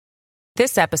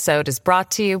This episode is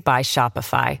brought to you by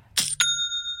Shopify.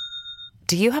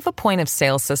 Do you have a point of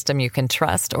sale system you can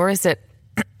trust, or is it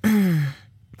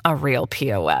a real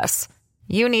POS?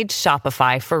 You need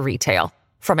Shopify for retail.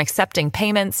 From accepting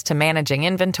payments to managing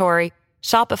inventory,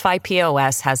 Shopify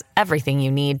POS has everything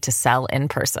you need to sell in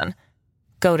person.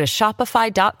 Go to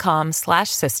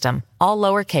shopify.com/system, all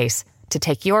lowercase, to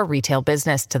take your retail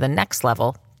business to the next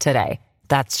level today.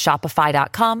 That's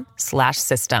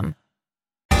shopify.com/system.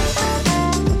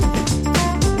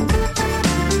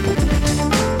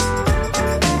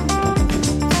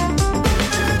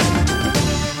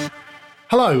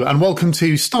 Hello and welcome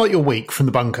to Start Your Week from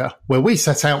the Bunker, where we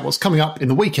set out what's coming up in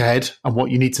the week ahead and what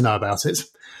you need to know about it.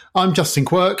 I'm Justin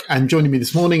Quirk, and joining me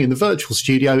this morning in the virtual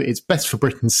studio is Best for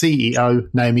Britain CEO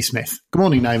Naomi Smith. Good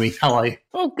morning, Naomi. How are you?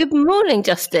 Oh, good morning,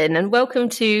 Justin, and welcome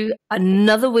to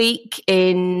another week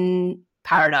in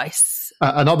paradise.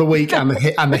 Another week, and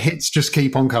the hits just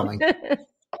keep on coming.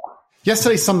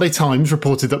 Yesterday's Sunday Times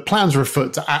reported that plans are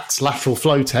afoot to axe lateral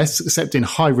flow tests, except in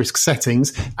high-risk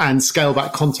settings, and scale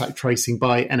back contact tracing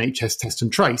by NHS Test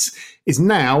and Trace. Is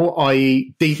now,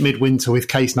 i.e. deep midwinter with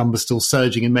case numbers still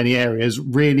surging in many areas,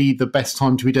 really the best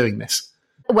time to be doing this?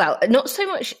 Well, not so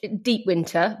much deep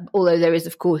winter, although there is,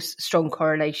 of course, strong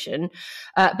correlation.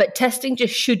 But testing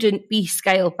just shouldn't be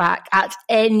scaled back at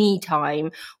any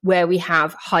time where we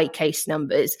have high case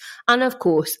numbers. And of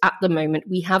course, at the moment,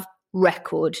 we have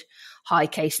record high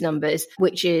case numbers,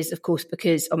 which is, of course,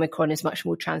 because Omicron is much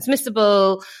more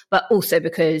transmissible, but also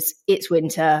because it's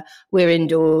winter, we're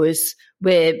indoors,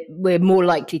 we're more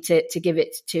likely to give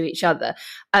it to each other.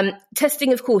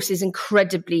 Testing, of course, is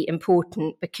incredibly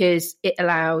important because it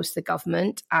allows the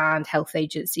government and health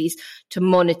agencies to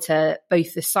monitor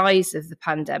both the size of the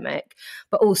pandemic,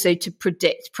 but also to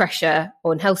predict pressure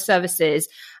on health services,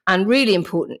 and really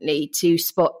importantly, to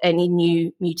spot any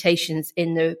new mutations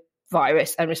in the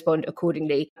virus and respond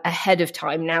accordingly ahead of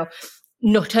time. Now,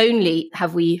 not only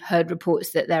have we heard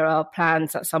reports that there are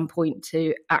plans at some point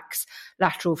to axe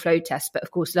lateral flow tests, but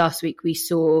of course last week we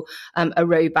saw a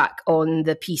rollback on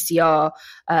the PCR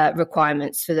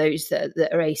requirements for those that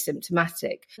are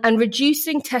asymptomatic. And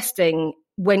reducing testing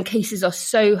when cases are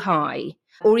so high,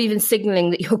 or even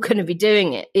signalling that you're going to be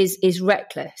doing it, is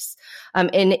reckless.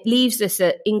 And it leaves us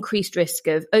at increased risk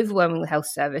of overwhelming the health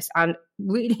service and,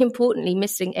 really importantly,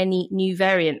 missing any new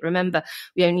variant. Remember,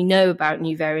 we only know about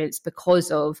new variants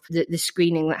because of the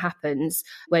screening that happens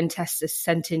when tests are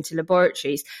sent into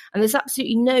laboratories. And there's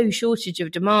absolutely no shortage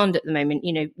of demand at the moment.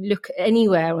 You know, look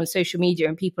anywhere on social media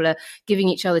and people are giving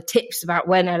each other tips about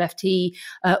when LFT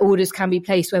orders can be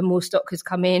placed, when more stock has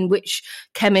come in, which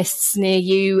chemists near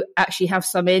you actually have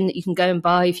some in that you can go and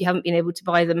buy if you haven't been able to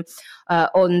buy them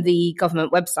on the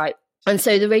government website. And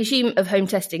so the regime of home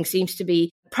testing seems to be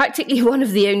practically one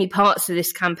of the only parts of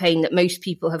this campaign that most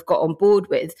people have got on board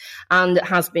with, and that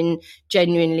has been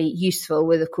genuinely useful,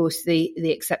 with, of course, the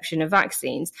exception of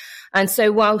vaccines. And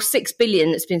so while 6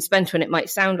 billion that's been spent on it might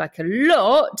sound like a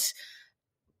lot,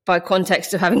 by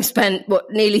context of having spent,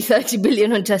 nearly 30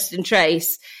 billion on test and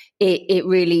trace, it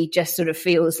really just sort of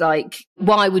feels like,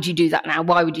 why would you do that now?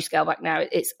 Why would you scale back now?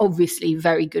 It's obviously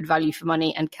very good value for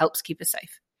money and helps keep us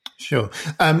safe. Sure.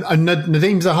 And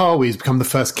Nadhim Zahawi has become the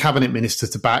first cabinet minister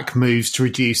to back moves to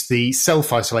reduce the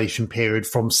self-isolation period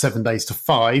from 7 days to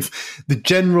 5. The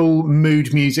general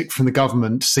mood music from the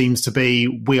government seems to be,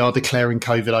 we are declaring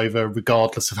COVID over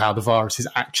regardless of how the virus is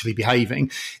actually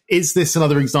behaving. Is this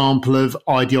another example of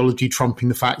ideology trumping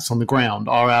the facts on the ground?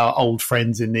 Are our old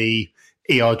friends in the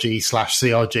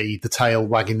ERG/CRG the tail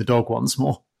wagging the dog once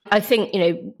more? I think,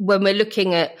 when we're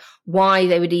looking at why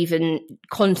they would even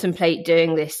contemplate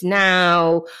doing this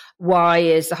now, why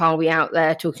is Zahawi out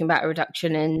there talking about a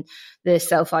reduction in the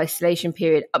self-isolation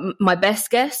period? My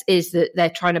best guess is that they're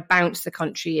trying to bounce the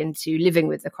country into living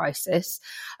with the crisis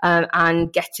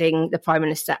and getting the Prime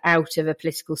Minister out of a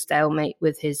political stalemate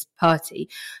with his party.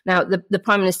 Now, the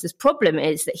Prime Minister's problem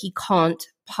is that he can't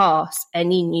pass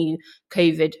any new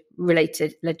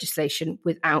COVID-related legislation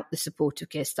without the support of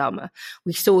Keir Starmer.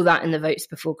 We saw that in the votes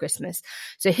before Christmas.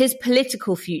 So his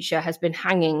political future has been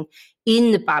hanging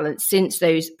in the balance since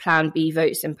those Plan B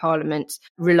votes in Parliament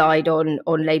relied on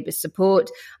Labour's support.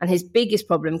 And his biggest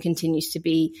problem continues to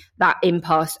be that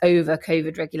impasse over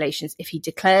COVID regulations. If he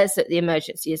declares that the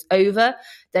emergency is over,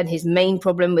 then his main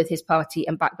problem with his party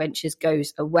and backbenchers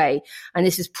goes away. And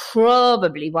this is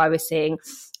probably why we're seeing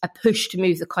a push to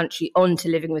move the country on to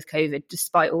living with COVID,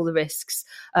 despite all the risks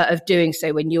of doing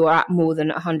so when you are at more than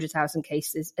 100,000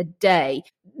 cases a day.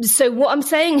 So what I'm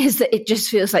saying is that it just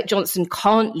feels like Johnson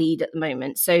can't lead at the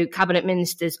moment. So cabinet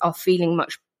ministers are feeling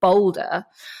much bolder.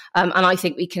 And I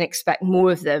think we can expect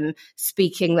more of them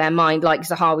speaking their mind like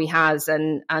Zahawi has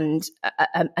and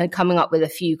coming up with a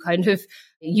few kind of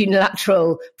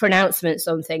unilateral pronouncements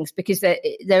on things, because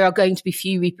there are going to be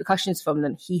few repercussions from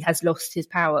them. He has lost his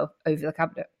power over the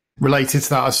cabinet. Related to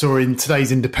that, I saw in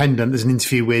today's Independent, there's an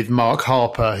interview with Mark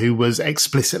Harper, who was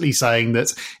explicitly saying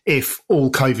that if all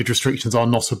COVID restrictions are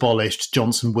not abolished,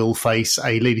 Johnson will face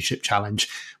a leadership challenge,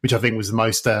 which I think was the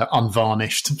most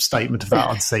unvarnished statement of that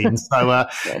I'd seen. So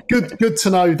good to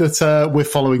know that we're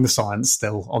following the science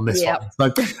still on this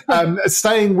one. So,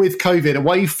 staying with COVID,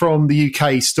 away from the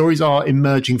UK, stories are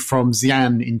emerging from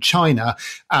Xi'an in China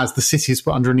as the city is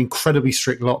put under an incredibly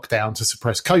strict lockdown to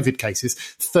suppress COVID cases.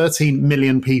 13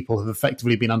 million people have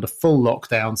effectively been under full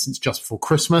lockdown since just before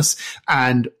Christmas,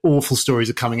 and awful stories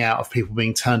are coming out of people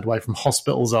being turned away from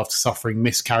hospitals after suffering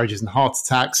miscarriages and heart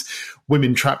attacks,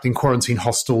 women trapped in quarantine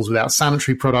hostels without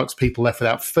sanitary products, people left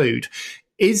without food.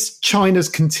 Is China's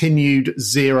continued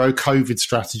zero COVID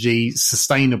strategy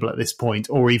sustainable at this point,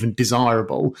 or even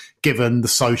desirable, given the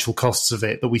social costs of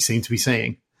it that we seem to be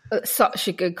seeing? Such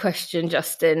a good question,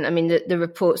 Justin. I mean, the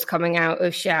reports coming out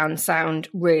of Xi'an sound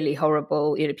really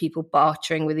horrible. People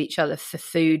bartering with each other for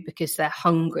food because they're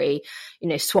hungry,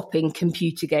 swapping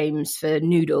computer games for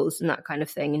noodles and that kind of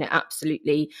thing.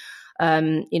 Absolutely,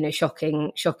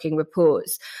 shocking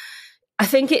reports. I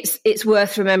think it's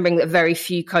worth remembering that very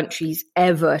few countries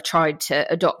ever tried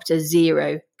to adopt a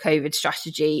zero COVID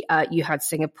strategy. You had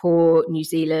Singapore, New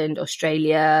Zealand,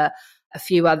 Australia, a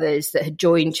few others that had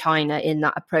joined China in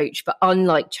that approach. But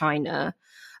unlike China,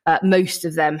 most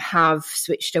of them have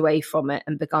switched away from it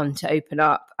and begun to open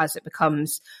up as it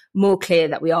becomes more clear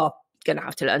that we are going to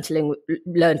have to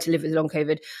learn to live with long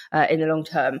COVID in the long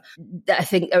term. I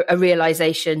think a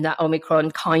realization that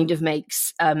Omicron kind of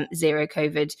makes zero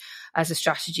COVID as a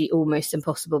strategy almost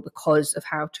impossible because of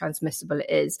how transmissible it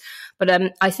is.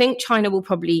 But I think China will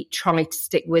probably try to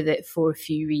stick with it for a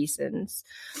few reasons.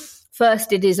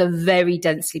 First, it is a very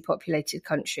densely populated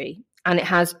country, and it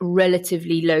has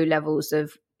relatively low levels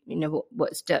of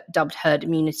what's dubbed herd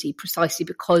immunity, precisely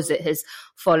because it has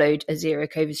followed a zero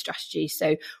COVID strategy.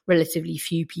 So relatively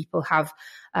few people have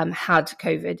had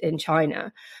COVID in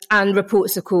China. And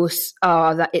reports, of course,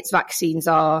 are that its vaccines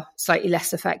are slightly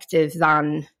less effective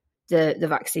than the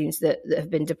vaccines that have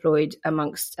been deployed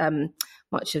amongst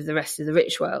much of the rest of the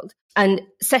rich world. And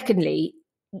secondly,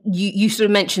 you sort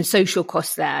of mentioned social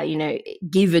costs there.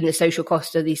 Given the social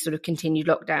cost of these sort of continued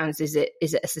lockdowns, is it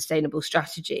a sustainable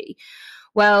strategy?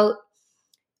 Well,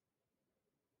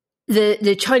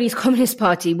 the Chinese Communist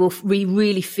Party will be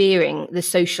really fearing the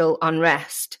social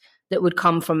unrest that would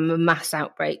come from a mass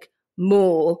outbreak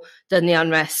more than the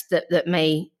unrest that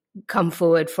may come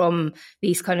forward from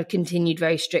these kind of continued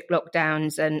very strict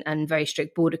lockdowns and very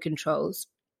strict border controls.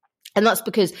 And that's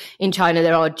because in China,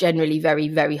 there are generally very,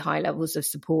 very high levels of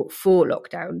support for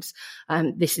lockdowns.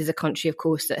 This is a country, of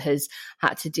course, that has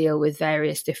had to deal with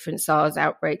various different SARS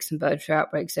outbreaks and bird flu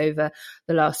outbreaks over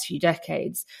the last few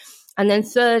decades. And then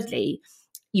thirdly,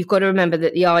 you've got to remember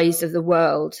that the eyes of the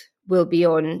world will be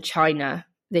on China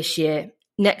this year,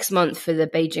 next month for the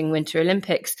Beijing Winter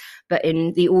Olympics, but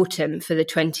in the autumn for the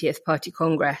 20th Party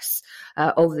Congress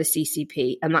of the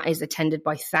CCP. And that is attended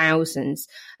by thousands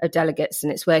of delegates.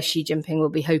 And it's where Xi Jinping will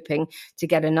be hoping to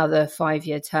get another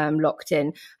 5-year term locked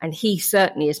in. And he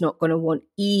certainly is not going to want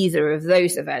either of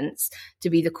those events to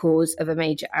be the cause of a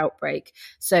major outbreak.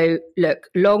 So look,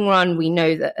 long run, we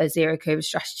know that a zero COVID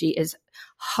strategy is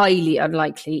highly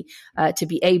unlikely to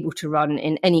be able to run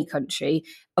in any country.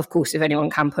 Of course, if anyone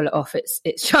can pull it off,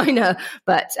 it's China.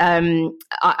 But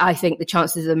I think the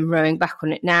chances of them rowing back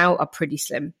on it now are pretty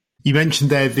slim. You mentioned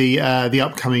there the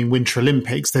upcoming Winter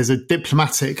Olympics. There's a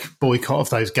diplomatic boycott of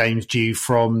those games due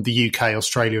from the UK,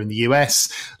 Australia and the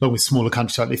US, along with smaller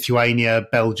countries like Lithuania,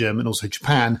 Belgium and also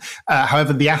Japan.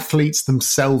 However, the athletes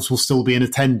themselves will still be in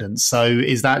attendance. So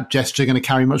is that gesture going to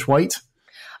carry much weight?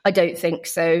 I don't think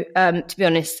so. To be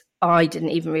honest, I didn't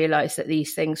even realise that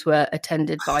these things were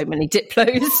attended by many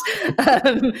diplos.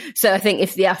 So I think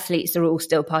if the athletes are all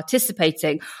still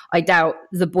participating, I doubt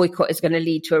the boycott is going to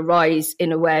lead to a rise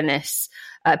in awareness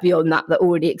beyond that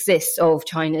already exists of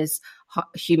China's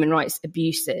human rights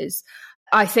abuses.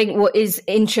 I think what is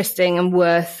interesting and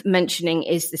worth mentioning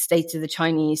is the state of the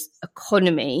Chinese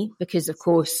economy, because, of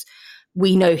course,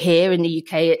 We know here in the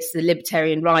UK, it's the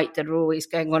libertarian right that are always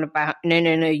going on about, no,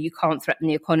 you can't threaten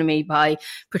the economy by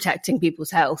protecting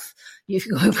people's health. You've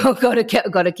got to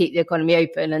keep the economy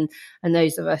open. And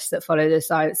those of us that follow the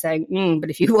science saying, but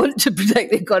if you want to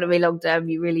protect the economy long term,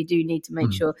 you really do need to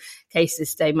make sure cases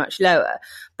stay much lower.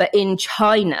 But in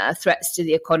China, threats to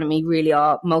the economy really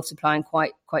are multiplying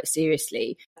quite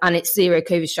seriously. And its zero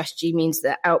COVID strategy means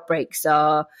that outbreaks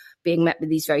are being met with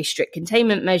these very strict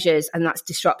containment measures, and that's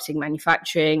disrupting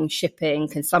manufacturing, shipping,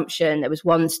 consumption. There was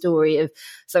one story of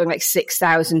something like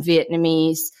 6,000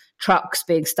 Vietnamese trucks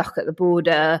being stuck at the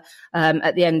border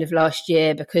at the end of last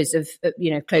year because of,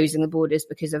 closing the borders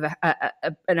because of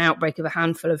an outbreak of a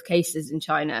handful of cases in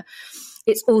China.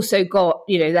 It's also got,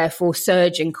 therefore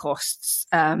surging costs,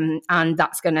 and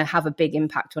that's going to have a big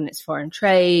impact on its foreign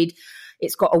trade.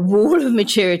 It's got a wall of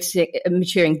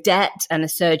maturing debt and a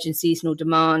surge in seasonal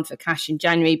demand for cash in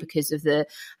January because of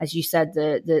as you said,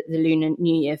 the Lunar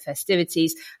New Year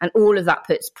festivities. And all of that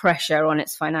puts pressure on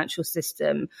its financial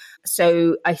system.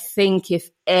 So I think if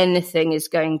anything is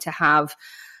going to have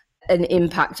an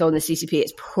impact on the CCP,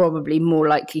 it's probably more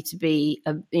likely to be,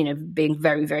 being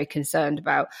very, very concerned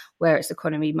about where its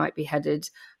economy might be headed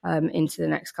into the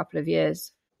next couple of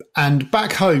years. And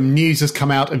back home, news has come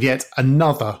out of yet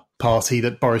another party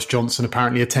that Boris Johnson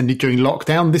apparently attended during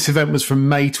lockdown. This event was from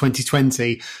May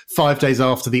 2020, 5 days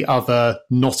after the other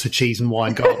not a cheese and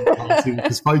wine garden party, which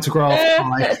was photographed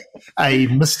by a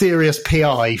mysterious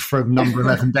PI from number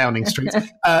 11 Downing Street.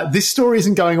 This story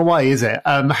isn't going away, is it?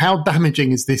 How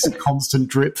damaging is this constant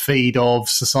drip feed of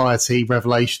society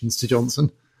revelations to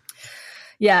Johnson?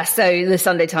 Yeah, so the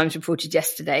Sunday Times reported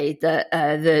yesterday that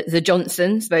the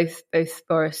Johnsons, both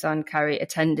Boris and Carrie,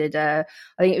 attended, I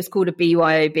think it was called a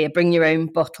BYOB, a bring your own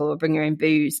bottle or bring your own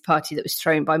booze party that was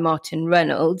thrown by Martin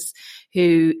Reynolds,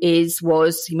 who he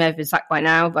may have been sacked by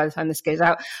now by the time this goes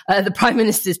out, the Prime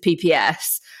Minister's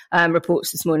PPS.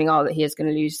 Reports this morning are that he is going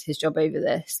to lose his job over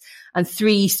this. And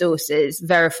 3 sources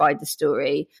verified the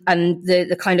story. And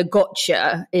the kind of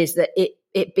gotcha is that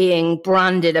it being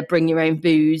branded a bring your own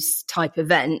booze type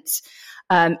event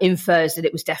infers that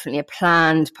it was definitely a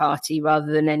planned party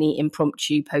rather than any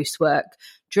impromptu post-work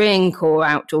drink or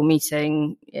outdoor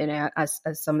meeting, as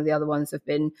some of the other ones have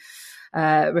been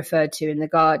referred to in the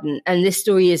garden. And this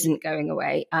story isn't going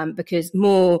away because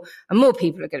more and more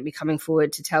people are going to be coming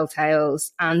forward to tell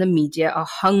tales, and the media are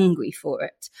hungry for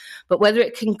it. But whether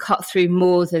it can cut through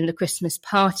more than the Christmas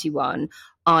party one,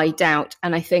 I doubt.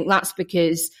 And I think that's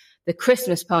because the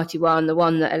Christmas party one, the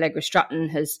one that Allegra Stratton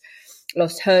has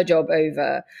lost her job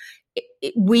over,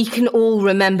 we can all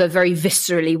remember very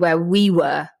viscerally where we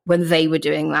were when they were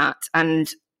doing that. And,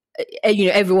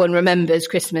 everyone remembers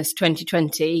Christmas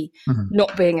 2020,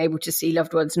 not being able to see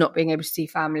loved ones, not being able to see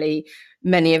family.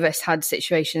 Many of us had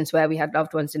situations where we had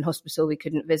loved ones in hospital we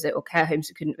couldn't visit, or care homes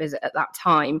we couldn't visit at that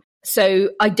time. So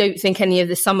I don't think any of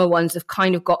the summer ones have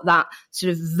kind of got that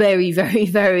sort of very, very,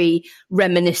 very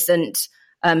reminiscent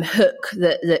hook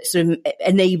that sort of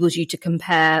enables you to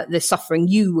compare the suffering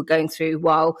you were going through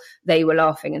while they were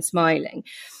laughing and smiling.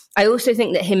 I also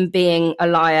think that him being a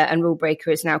liar and rule breaker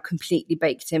is now completely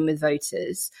baked in with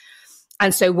voters.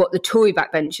 And so what the Tory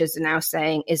backbenchers are now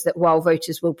saying is that while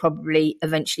voters will probably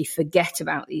eventually forget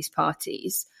about these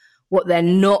parties, what they're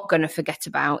not going to forget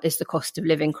about is the cost of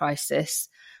living crisis.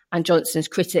 And Johnson's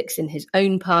critics in his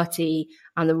own party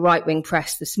and the right-wing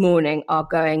press this morning are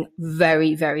going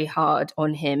very, very hard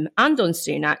on him and on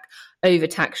Sunak over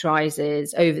tax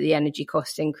rises, over the energy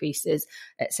cost increases,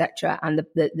 etc. And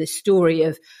the story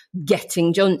of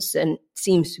getting Johnson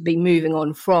seems to be moving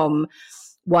on from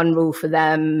one rule for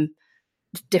them,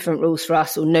 different rules for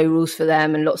us, or no rules for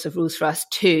them and lots of rules for us,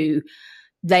 to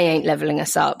they ain't levelling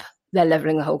us up. They're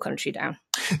levelling the whole country down.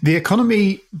 The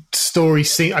economy story,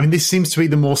 this seems to be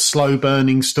the more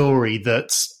slow-burning story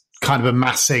that's kind of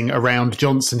amassing around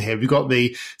Johnson here. We've got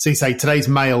today's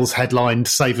Mail's headlined,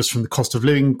 "Save us from the cost of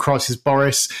living crisis,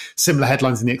 Boris." Similar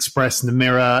headlines in the Express and the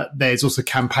Mirror. There's also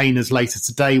campaigners later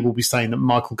today will be saying that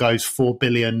Michael Gove's $4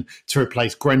 billion to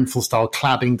replace Grenfell-style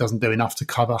cladding doesn't do enough to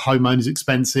cover homeowners'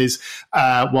 expenses,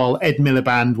 while Ed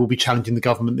Miliband will be challenging the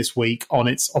government this week on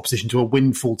its opposition to a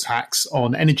windfall tax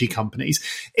on energy companies.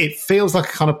 It feels like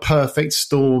a kind of perfect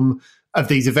storm of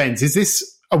these events.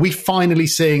 Are we finally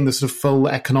seeing the sort of full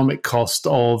economic cost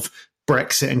of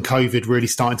Brexit and COVID really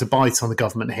starting to bite on the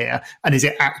government here? And is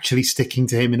it actually sticking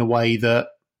to him in a way that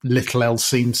little else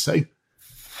seems to?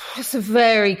 That's a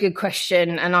very good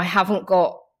question. And I haven't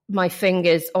got my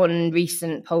fingers on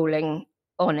recent polling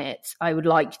on it. I would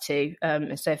like to.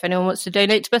 So if anyone wants to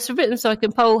donate to Best of Britain so I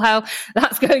can poll how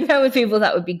that's going down with people,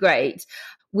 that would be great.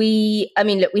 we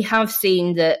have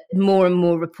seen that more and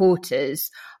more reporters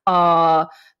are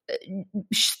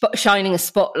shining a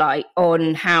spotlight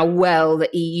on how well the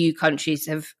EU countries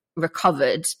have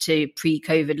recovered to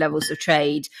pre-COVID levels of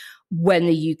trade when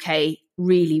the UK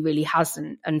really, really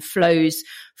hasn't. And flows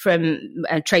from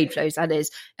trade flows, that is,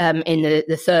 in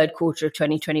the third quarter of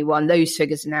 2021, those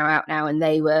figures are now out now, and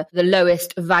they were the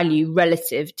lowest value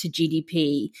relative to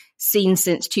GDP seen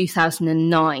since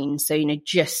 2009. So,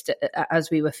 just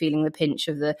as we were feeling the pinch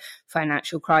of the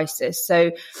financial crisis.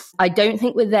 So I don't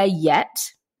think we're there yet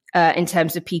in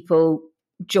terms of people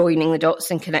joining the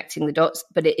dots and connecting the dots,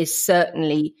 but it is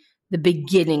certainly the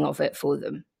beginning of it for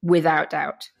them, without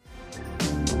doubt.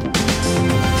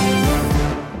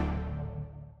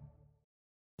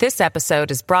 This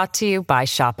episode is brought to you by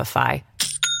Shopify.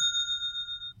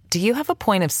 Do you have a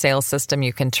point of sale system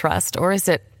you can trust, or is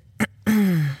it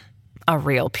a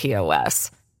real POS?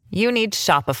 You need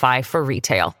Shopify for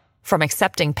retail. From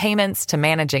accepting payments to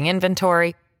managing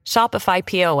inventory, Shopify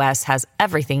POS has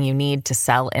everything you need to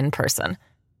sell in person.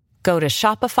 Go to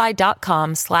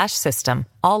shopify.com/system,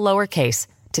 all lowercase,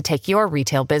 to take your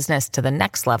retail business to the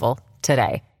next level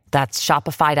today. That's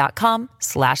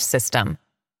shopify.com/system.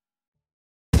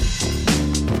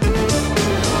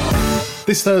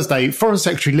 This Thursday, Foreign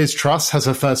Secretary Liz Truss has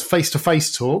her first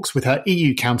face-to-face talks with her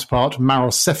EU counterpart,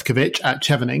 Maros Sefcovic, at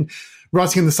Chevening.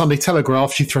 Writing in the Sunday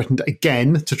Telegraph, she threatened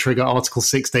again to trigger Article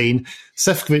 16.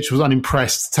 Sefcovic was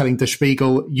unimpressed, telling Der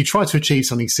Spiegel, "You try to achieve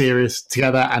something serious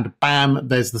together and bam,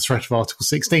 there's the threat of Article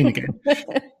 16 again."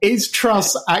 Is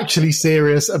Truss actually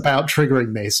serious about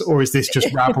triggering this, or is this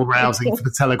just rabble-rousing for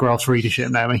the Telegraph's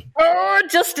readership, Naomi? Oh,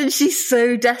 Justin, she's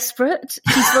so desperate.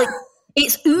 She's like...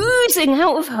 It's oozing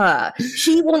out of her.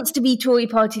 She wants to be Tory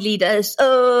party leader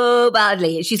so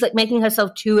badly. She's like making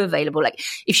herself too available. Like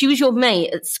if she was your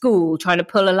mate at school trying to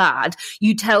pull a lad,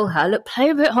 you tell her, look, play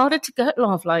a bit harder to get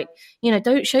love. Like,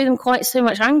 don't show them quite so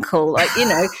much ankle. Like,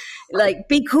 like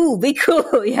be cool.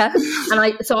 Yeah. And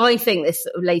I think this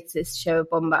sort of latest show of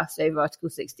bombast over Article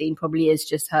 16 probably is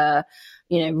just her,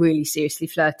 really seriously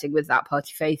flirting with that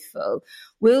party faithful.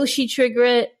 Will she trigger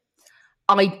it?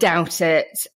 I doubt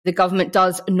it. The government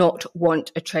does not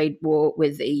want a trade war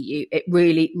with the EU. It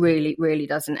really, really, really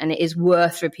doesn't. And it is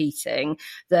worth repeating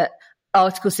that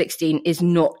Article 16 is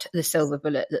not the silver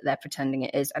bullet that they're pretending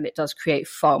it is, and it does create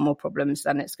far more problems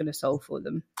than it's going to solve for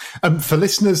them. For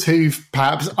listeners who've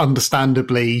perhaps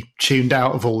understandably tuned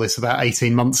out of all this about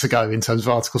 18 months ago in terms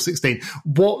of Article 16,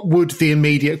 what would the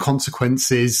immediate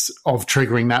consequences of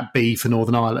triggering that be for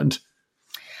Northern Ireland?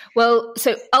 Well,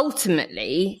 so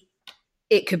ultimately...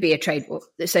 it could be a trade war.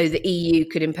 So the EU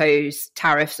could impose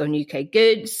tariffs on UK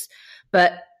goods,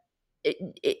 but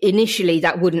initially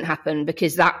that wouldn't happen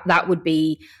because that would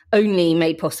be only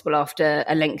made possible after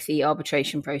a lengthy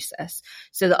arbitration process.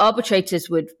 So the arbitrators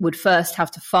would first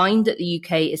have to find that the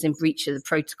UK is in breach of the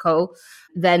protocol.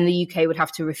 Then the UK would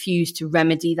have to refuse to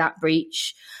remedy that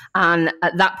breach. And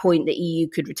at that point, the EU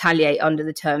could retaliate under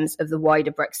the terms of the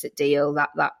wider Brexit deal, that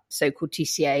so-called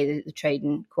TCA, the Trade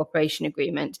and Cooperation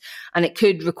Agreement. And it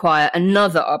could require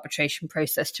another arbitration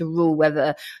process to rule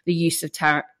whether the use of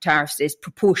tariffs is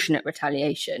proportionate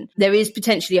retaliation. There is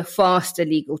potentially a faster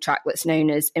legal track that's known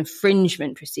as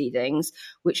infringement proceedings,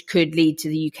 which could lead to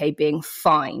the UK being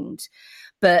fined.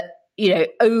 But,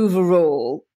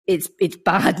 overall, it's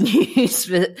bad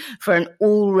news for an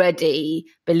already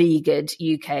beleaguered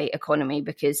UK economy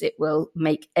because it will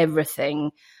make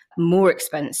everything more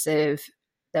expensive.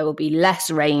 There will be less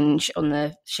range on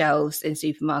the shelves in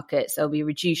supermarkets. There'll be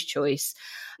reduced choice.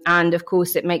 And of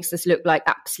course, it makes us look like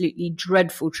absolutely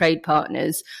dreadful trade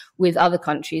partners with other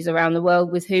countries around the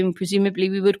world with whom presumably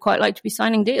we would quite like to be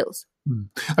signing deals.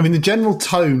 I mean, the general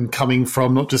tone coming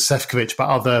from not just Sefcovic, but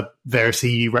other various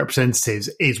EU representatives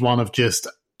is one of just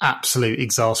absolute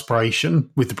exasperation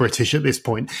with the British at this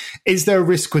point. Is there a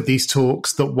risk with these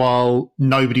talks that while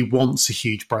nobody wants a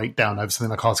huge breakdown over something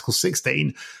like Article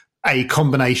 16, a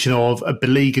combination of a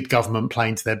beleaguered government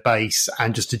playing to their base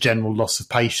and just a general loss of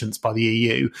patience by the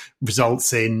EU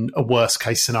results in a worst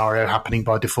case scenario happening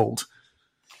by default?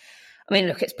 I mean,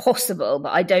 look, it's possible,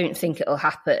 but I don't think it'll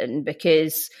happen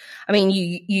because, I mean,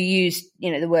 you used,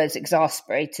 the words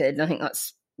exasperated, and I think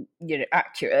that's,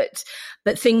 accurate.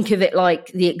 But think of it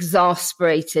like the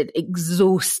exasperated,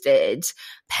 exhausted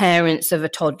parents of a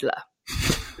toddler.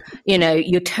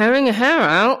 you're tearing your hair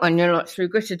out and you're like through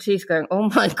gritted teeth going, oh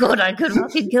my God, I could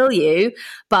fucking kill you.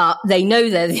 But they know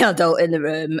they're the adult in the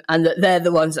room and that they're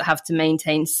the ones that have to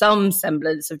maintain some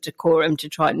semblance of decorum to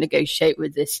try and negotiate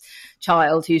with this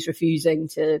child who's refusing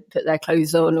to put their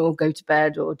clothes on or go to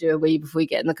bed or do a wee before we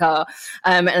get in the car.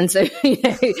 And so,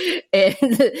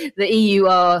 the EU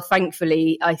are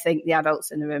thankfully, I think, the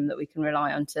adults in the room that we can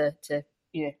rely on to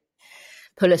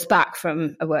pull us back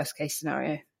from a worst case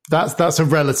scenario. That's a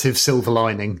relative silver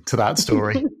lining to that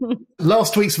story.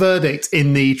 Last week's verdict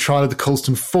in the trial of the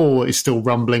Colston 4 is still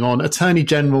rumbling on. Attorney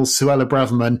General Suella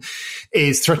Braverman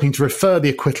is threatening to refer the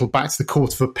acquittal back to the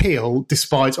Court of Appeal,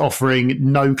 despite offering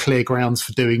no clear grounds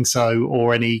for doing so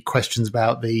or any questions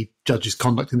about the judge's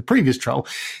conduct in the previous trial.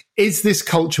 Is this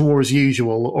culture war as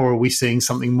usual, or are we seeing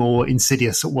something more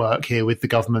insidious at work here with the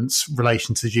government's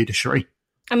relation to the judiciary?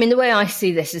 I mean, the way I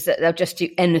see this is that they'll just do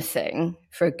anything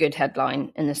for a good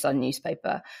headline in the Sun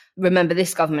newspaper. Remember,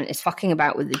 this government is fucking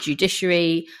about with the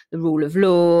judiciary, the rule of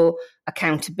law,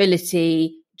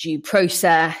 accountability, due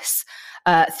process,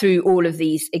 through all of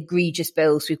these egregious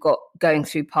bills we've got going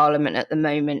through Parliament at the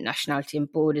moment: Nationality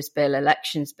and Borders Bill,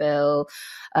 Elections Bill,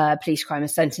 Police Crime and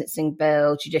Sentencing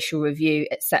Bill, Judicial Review,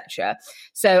 etc.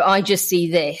 So I just see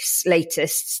this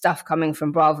latest stuff coming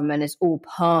from Braverman as all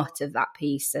part of that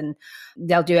piece, and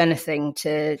they'll do anything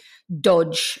to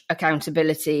dodge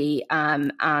accountability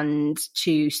and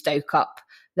to stoke up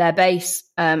their base.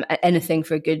 Anything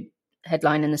for a good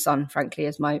headline in the Sun, frankly,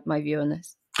 is my view on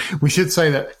this. We should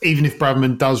say that even if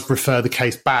Braverman does refer the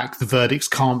case back, the verdicts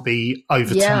can't be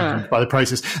overturned by the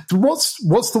process.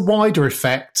 What's the wider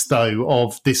effect, though,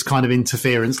 of this kind of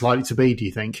interference likely to be, do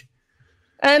you think?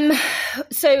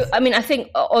 So, I mean, I think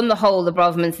on the whole, the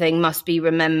Braverman thing must be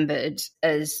remembered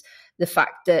as the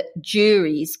fact that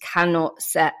juries cannot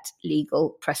set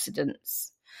legal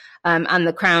precedents. And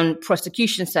the Crown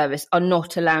Prosecution Service are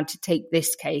not allowed to take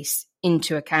this case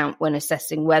into account when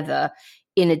assessing whether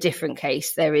in a different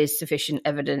case there is sufficient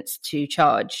evidence to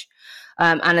charge.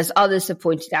 And as others have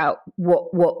pointed out,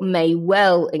 what may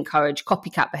well encourage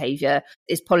copycat behaviour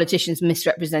is politicians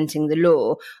misrepresenting the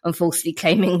law and falsely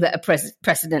claiming that a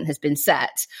precedent has been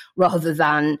set, rather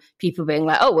than people being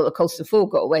like, oh, well, the Colston 4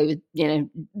 got away with,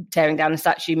 tearing down a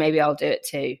statue, maybe I'll do it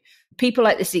too. People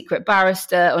like the Secret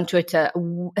Barrister on Twitter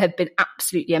have been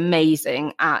absolutely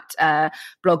amazing at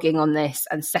blogging on this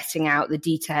and setting out the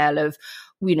detail of,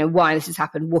 why this has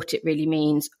happened, what it really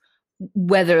means,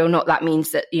 whether or not that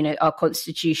means that, our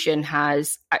constitution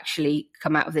has actually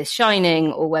come out of this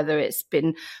shining, or whether it's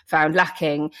been found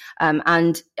lacking.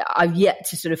 And I've yet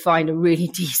to sort of find a really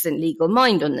decent legal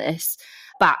mind on this.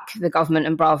 Back the government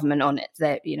and Braverman on it.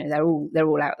 They're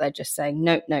all out there just saying,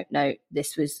 no.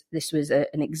 This was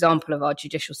an example of our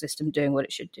judicial system doing what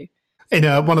it should do. In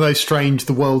one of those strange,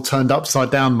 the world turned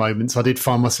upside down moments, I did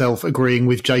find myself agreeing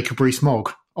with Jacob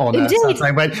Rees-Mogg on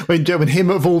Saturday when him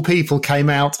of all people came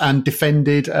out and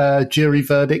defended jury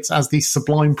verdicts as the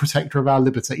sublime protector of our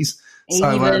liberties.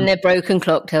 Even their broken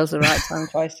clock tells the right time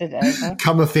twice a day. Huh?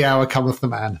 Cometh the hour, cometh the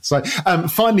man. So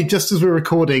finally, just as we're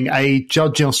recording, a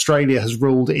judge in Australia has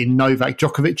ruled in Novak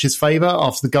Djokovic's favour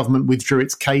after the government withdrew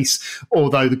its case,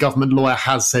 although the government lawyer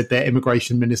has said their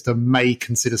immigration minister may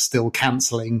consider still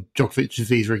cancelling Djokovic's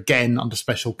visa again under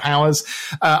special powers.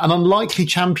 An unlikely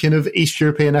champion of East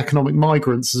European economic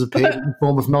migrants has appeared in the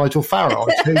form of Nigel Farage,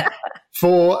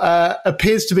 who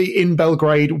appears to be in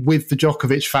Belgrade with the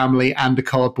Djokovic family and a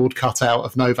cardboard cutout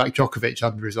of Novak Djokovic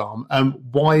under his arm.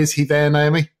 Why is he there,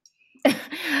 Naomi?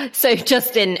 So,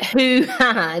 Justin, who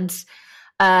had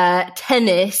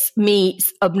tennis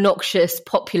meets obnoxious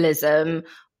populism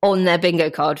on their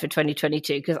bingo card for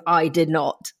 2022? Because I did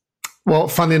not. Well,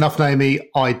 funnily enough,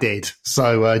 Naomi, I did.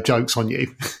 So, joke's on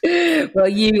you. Well,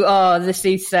 you are the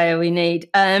soothsayer we need.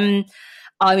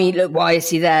 I mean, look, why is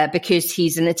he there? Because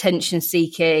he's an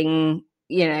attention-seeking,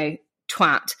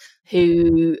 twat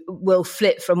who will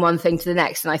flip from one thing to the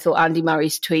next. And I thought Andy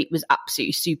Murray's tweet was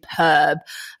absolutely superb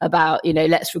about,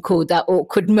 let's record that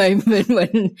awkward moment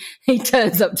when he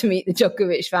turns up to meet the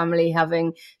Djokovic family,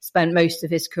 having spent most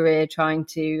of his career trying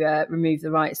to remove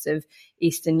the rights of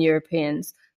Eastern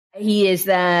Europeans. He is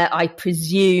there, I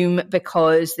presume,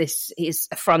 because this is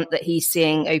a front that he's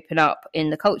seeing open up in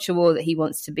the culture war that he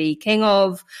wants to be king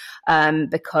of,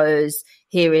 because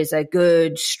here is a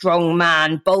good, strong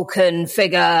man, Balkan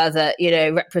figure that,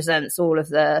 represents all of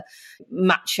the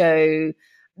macho,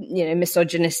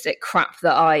 misogynistic crap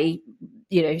that I,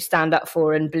 stand up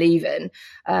for and believe in.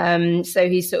 So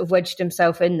he's sort of wedged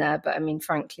himself in there. But I mean,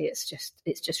 frankly, it's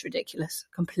just ridiculous,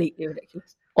 completely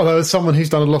ridiculous. Although as someone who's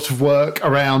done a lot of work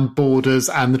around borders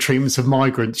and the treatments of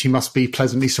migrants, you must be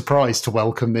pleasantly surprised to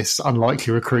welcome this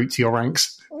unlikely recruit to your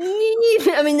ranks.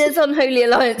 I mean, there's unholy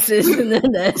alliances, and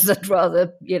then I'd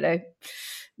rather,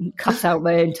 cut out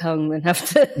my own tongue than have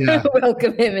to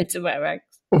welcome him into my ranks.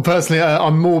 Well, personally,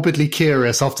 I'm morbidly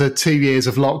curious. After 2 years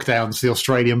of lockdowns for the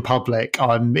Australian public,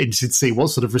 I'm interested to see what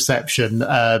sort of reception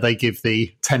they give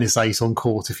the tennis ace on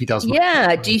court if he does.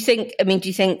 Yeah. Do you think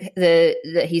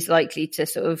that he's likely to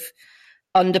sort of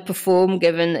underperform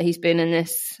given that he's been in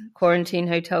this quarantine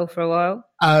hotel for a while?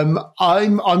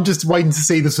 I'm just waiting to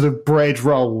see the sort of bread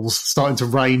rolls starting to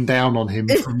rain down on him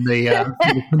from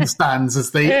the stands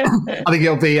as I think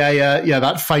it'll be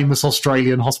that famous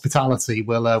Australian hospitality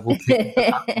will kick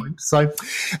at that point. So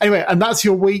anyway, and that's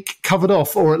your week covered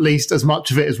off, or at least as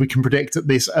much of it as we can predict at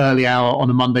this early hour on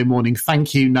a Monday morning.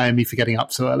 Thank you, Naomi, for getting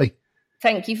up so early.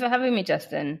 Thank you for having me,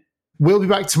 Justin. We'll be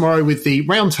back tomorrow with the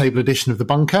roundtable edition of The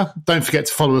Bunker. Don't forget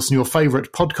to follow us on your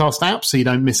favourite podcast app so you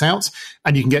don't miss out.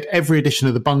 And you can get every edition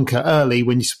of The Bunker early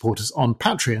when you support us on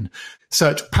Patreon.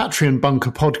 Search Patreon Bunker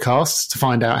Podcasts to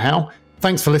find out how.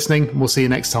 Thanks for listening, and we'll see you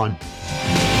next time.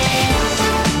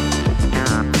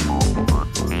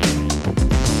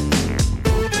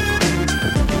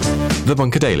 The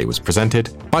Bunker Daily was presented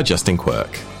by Justin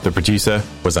Quirk. The producer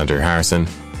was Andrew Harrison.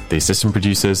 The assistant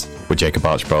producers were Jacob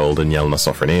Archbold and Yelena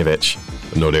Sofronievich.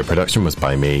 And audio production was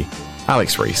by me,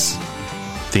 Alex Rees.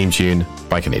 Theme tune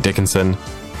by Kenny Dickinson.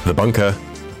 The Bunker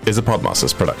is a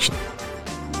Podmasters production.